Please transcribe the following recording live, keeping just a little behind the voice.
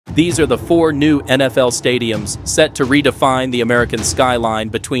These are the 4 new NFL stadiums set to redefine the American skyline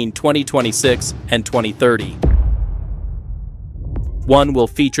between 2026 and 2030. One will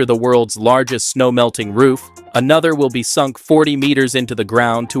feature the world's largest snow-melting roof, another will be sunk 40 meters into the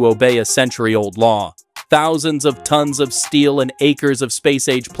ground to obey a century-old law. Thousands of tons of steel and acres of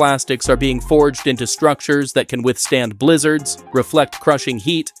space-age plastics are being forged into structures that can withstand blizzards, reflect crushing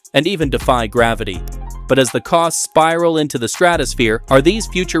heat, and even defy gravity. But as the costs spiral into the stratosphere, are these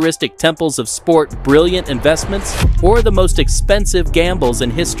futuristic temples of sport brilliant investments or the most expensive gambles in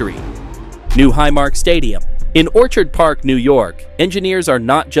history? New Highmark Stadium. In Orchard Park, New York, engineers are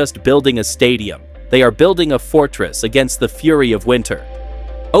not just building a stadium, they are building a fortress against the fury of winter.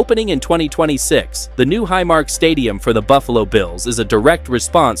 Opening in 2026, the new Highmark Stadium for the Buffalo Bills is a direct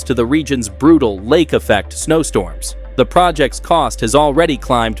response to the region's brutal lake-effect snowstorms. The project's cost has already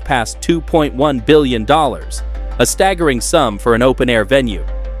climbed past $2.1 billion, a staggering sum for an open-air venue.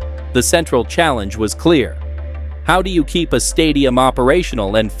 The central challenge was clear. How do you keep a stadium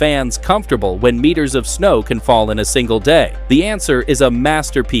operational and fans comfortable when meters of snow can fall in a single day? The answer is a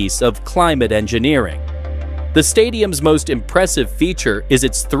masterpiece of climate engineering. The stadium's most impressive feature is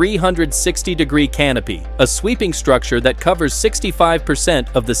its 360-degree canopy, a sweeping structure that covers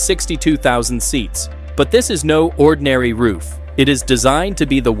 65% of the 62,000 seats. But this is no ordinary roof. It is designed to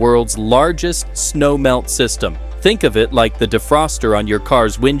be the world's largest snow melt system. Think of it like the defroster on your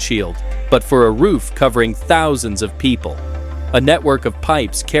car's windshield, but for a roof covering thousands of people. A network of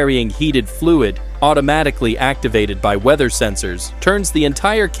pipes carrying heated fluid, automatically activated by weather sensors, turns the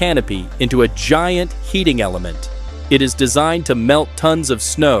entire canopy into a giant heating element. It is designed to melt tons of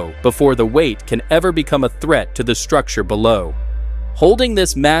snow before the weight can ever become a threat to the structure below. Holding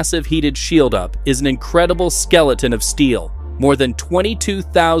this massive heated shield up is an incredible skeleton of steel. More than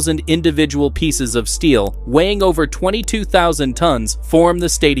 22,000 individual pieces of steel, weighing over 22,000 tons, form the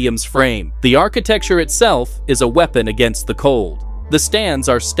stadium's frame. The architecture itself is a weapon against the cold. The stands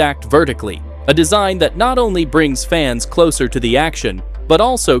are stacked vertically, a design that not only brings fans closer to the action, but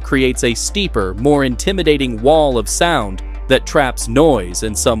also creates a steeper, more intimidating wall of sound that traps noise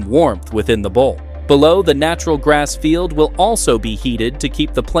and some warmth within the bowl. Below, the natural grass field will also be heated to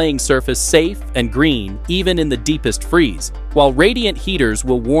keep the playing surface safe and green even in the deepest freeze, while radiant heaters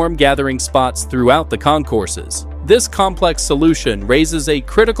will warm gathering spots throughout the concourses. This complex solution raises a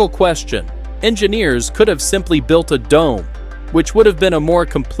critical question. Engineers could have simply built a dome, which would have been a more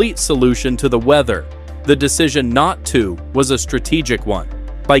complete solution to the weather. The decision not to was a strategic one.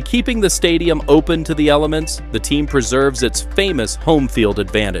 By keeping the stadium open to the elements, the team preserves its famous home field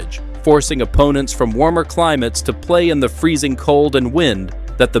advantage, forcing opponents from warmer climates to play in the freezing cold and wind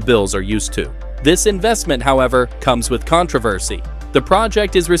that the Bills are used to. This investment, however, comes with controversy. The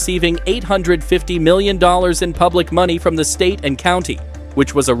project is receiving $850 million in public money from the state and county,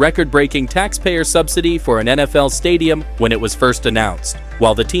 which was a record-breaking taxpayer subsidy for an NFL stadium when it was first announced.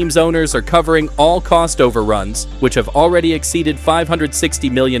 While the team's owners are covering all cost overruns, which have already exceeded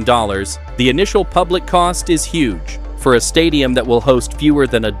 $560 million, the initial public cost is huge. For a stadium that will host fewer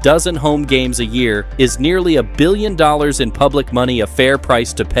than a dozen home games a year, is nearly $1 billion in public money a fair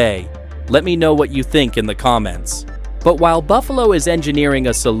price to pay? Let me know what you think in the comments. But while Buffalo is engineering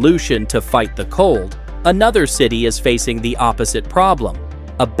a solution to fight the cold, another city is facing the opposite problem,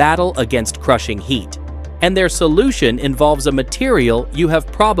 a battle against crushing heat. And their solution involves a material you have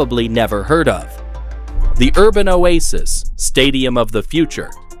probably never heard of. The Urban Oasis, Stadium of the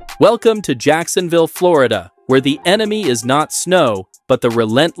Future. Welcome to Jacksonville, Florida, where the enemy is not snow, but the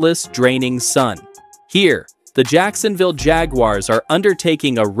relentless, draining sun. Here, the Jacksonville Jaguars are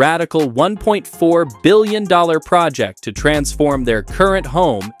undertaking a radical $1.4 billion project to transform their current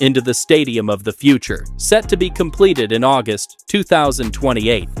home into the Stadium of the Future, set to be completed in August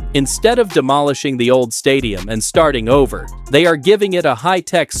 2028. Instead of demolishing the old stadium and starting over, they are giving it a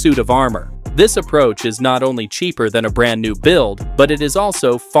high-tech suit of armor. This approach is not only cheaper than a brand new build, but it is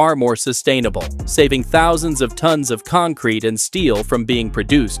also far more sustainable, saving thousands of tons of concrete and steel from being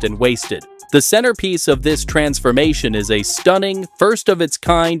produced and wasted. The centerpiece of this transformation is a stunning,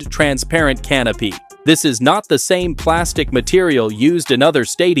 first-of-its-kind transparent canopy. This is not the same plastic material used in other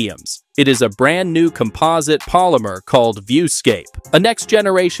stadiums. It is a brand new composite polymer called ViewScape, a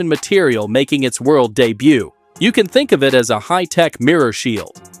next-generation material making its world debut. You can think of it as a high-tech mirror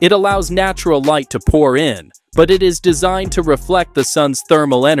shield. It allows natural light to pour in, but it is designed to reflect the sun's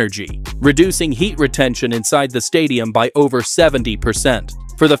thermal energy, reducing heat retention inside the stadium by over 70%.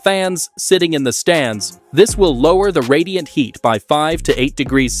 For the fans sitting in the stands, this will lower the radiant heat by 5 to 8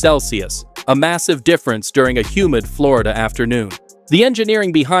 degrees Celsius, a massive difference during a humid Florida afternoon. The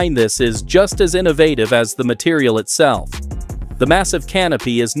engineering behind this is just as innovative as the material itself. The massive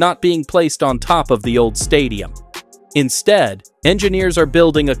canopy is not being placed on top of the old stadium. Instead, engineers are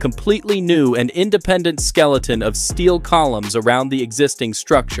building a completely new and independent skeleton of steel columns around the existing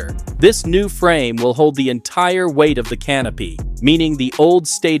structure. This new frame will hold the entire weight of the canopy, meaning the old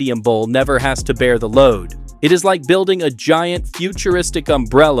stadium bowl never has to bear the load. It is like building a giant futuristic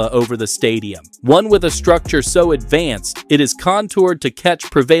umbrella over the stadium, one with a structure so advanced it is contoured to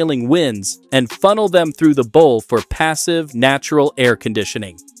catch prevailing winds and funnel them through the bowl for passive, natural air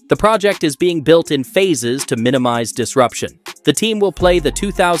conditioning. The project is being built in phases to minimize disruption. The team will play the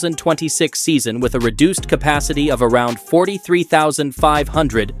 2026 season with a reduced capacity of around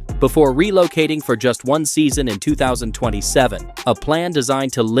 43,500 before relocating for just one season in 2027, a plan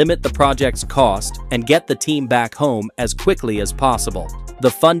designed to limit the project's cost and get the team back home as quickly as possible.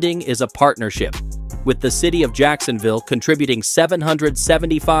 The funding is a partnership, with the city of Jacksonville contributing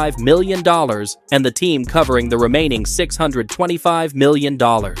 $775 million and the team covering the remaining $625 million.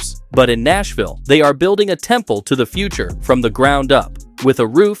 But in Nashville, they are building a temple to the future from the ground up, with a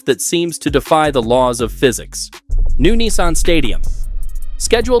roof that seems to defy the laws of physics. New Nissan Stadium.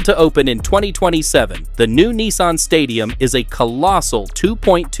 Scheduled to open in 2027, the new Nissan Stadium is a colossal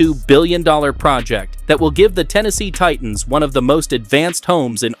 $2.2 billion project that will give the Tennessee Titans one of the most advanced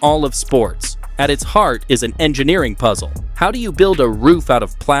homes in all of sports. At its heart is an engineering puzzle. How do you build a roof out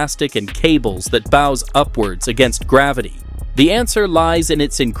of plastic and cables that bows upwards against gravity? The answer lies in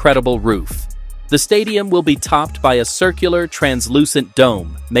its incredible roof. The stadium will be topped by a circular, translucent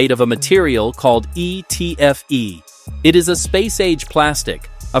dome made of a material called ETFE. It is a space-age plastic,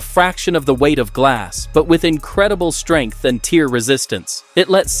 a fraction of the weight of glass, but with incredible strength and tear resistance. It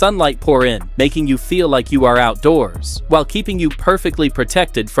lets sunlight pour in, making you feel like you are outdoors, while keeping you perfectly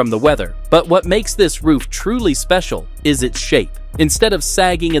protected from the weather. But what makes this roof truly special is its shape. Instead of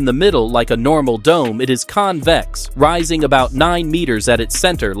sagging in the middle like a normal dome, it is convex, rising about 9 meters at its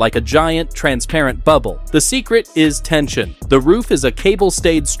center like a giant, transparent bubble. The secret is tension. The roof is a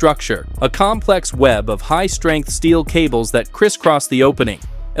cable-stayed structure, a complex web of high-strength steel cables that crisscross the opening.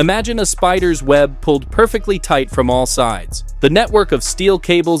 Imagine a spider's web pulled perfectly tight from all sides. The network of steel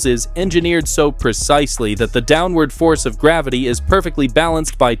cables is engineered so precisely that the downward force of gravity is perfectly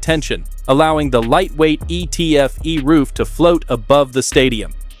balanced by tension, allowing the lightweight ETFE roof to float above the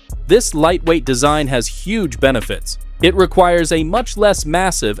stadium. This lightweight design has huge benefits. It requires a much less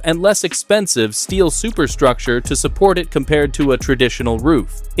massive and less expensive steel superstructure to support it compared to a traditional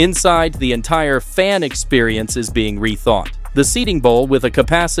roof. Inside, the entire fan experience is being rethought. The seating bowl, with a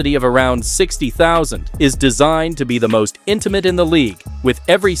capacity of around 60,000, is designed to be the most intimate in the league, with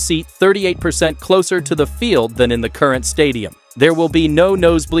every seat 38% closer to the field than in the current stadium. There will be no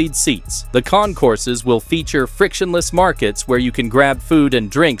nosebleed seats. The concourses will feature frictionless markets where you can grab food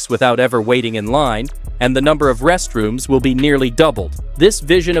and drinks without ever waiting in line, and the number of restrooms will be nearly doubled. This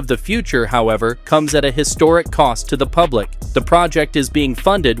vision of the future, however, comes at a historic cost to the public. The project is being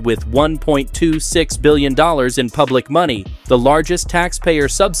funded with $1.26 billion in public money, the largest taxpayer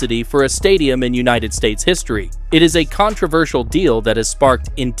subsidy for a stadium in United States history. It is a controversial deal that has sparked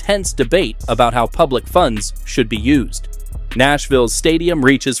intense debate about how public funds should be used. Nashville's stadium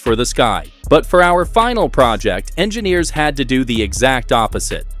reaches for the sky. But for our final project, engineers had to do the exact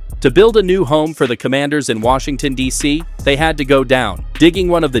opposite. To build a new home for the Commanders in Washington, D.C., they had to go down, digging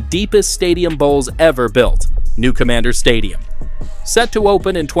one of the deepest stadium bowls ever built, New Commander Stadium. Set to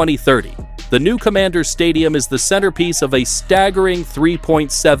open in 2030, the New Commander Stadium is the centerpiece of a staggering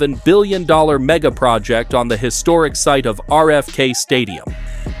 $3.7 billion mega project on the historic site of RFK Stadium.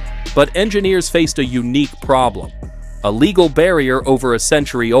 But engineers faced a unique problem. A legal barrier over a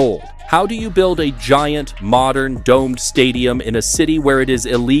century old. How do you build a giant, modern, domed stadium in a city where it is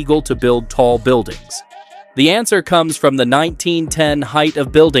illegal to build tall buildings? The answer comes from the 1910 Height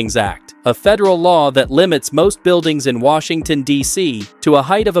of Buildings Act, a federal law that limits most buildings in Washington, D.C. to a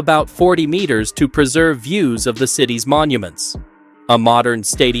height of about 40 meters to preserve views of the city's monuments. A modern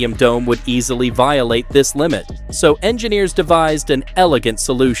stadium dome would easily violate this limit, so engineers devised an elegant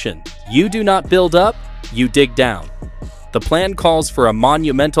solution. You do not build up, you dig down. The plan calls for a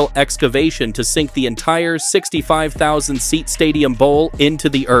monumental excavation to sink the entire 65,000-seat stadium bowl into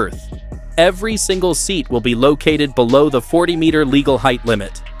the earth. Every single seat will be located below the 40-meter legal height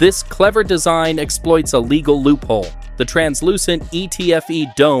limit. This clever design exploits a legal loophole. The translucent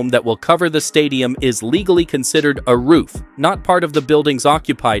ETFE dome that will cover the stadium is legally considered a roof, not part of the building's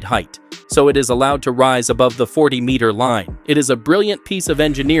occupied height, so it is allowed to rise above the 40-meter line. It is a brilliant piece of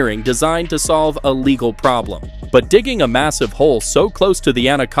engineering designed to solve a legal problem. But digging a massive hole so close to the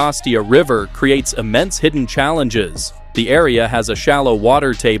Anacostia River creates immense hidden challenges. The area has a shallow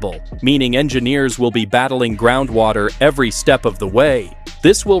water table, meaning engineers will be battling groundwater every step of the way.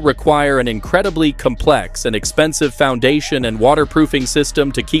 This will require an incredibly complex and expensive foundation and waterproofing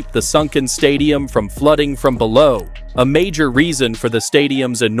system to keep the sunken stadium from flooding from below, a major reason for the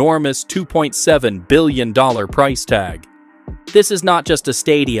stadium's enormous $2.7 billion price tag. This is not just a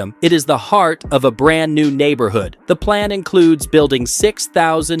stadium, it is the heart of a brand new neighborhood. The plan includes building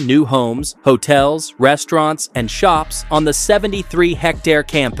 6,000 new homes, hotels, restaurants, and shops on the 73-hectare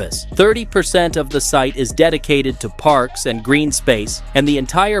campus. 30% of the site is dedicated to parks and green space, and the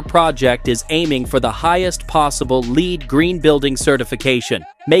entire project is aiming for the highest possible LEED Green Building certification,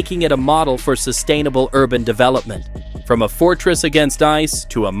 making it a model for sustainable urban development. From a fortress against ice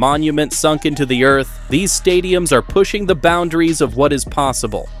to a monument sunk into the earth, these stadiums are pushing the boundaries of what is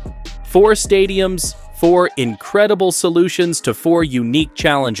possible. 4 stadiums, 4 incredible solutions to 4 unique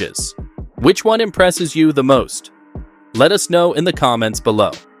challenges. Which one impresses you the most? Let us know in the comments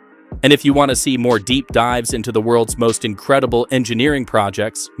below. And if you want to see more deep dives into the world's most incredible engineering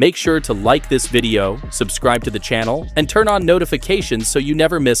projects, make sure to like this video, subscribe to the channel, and turn on notifications so you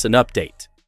never miss an update.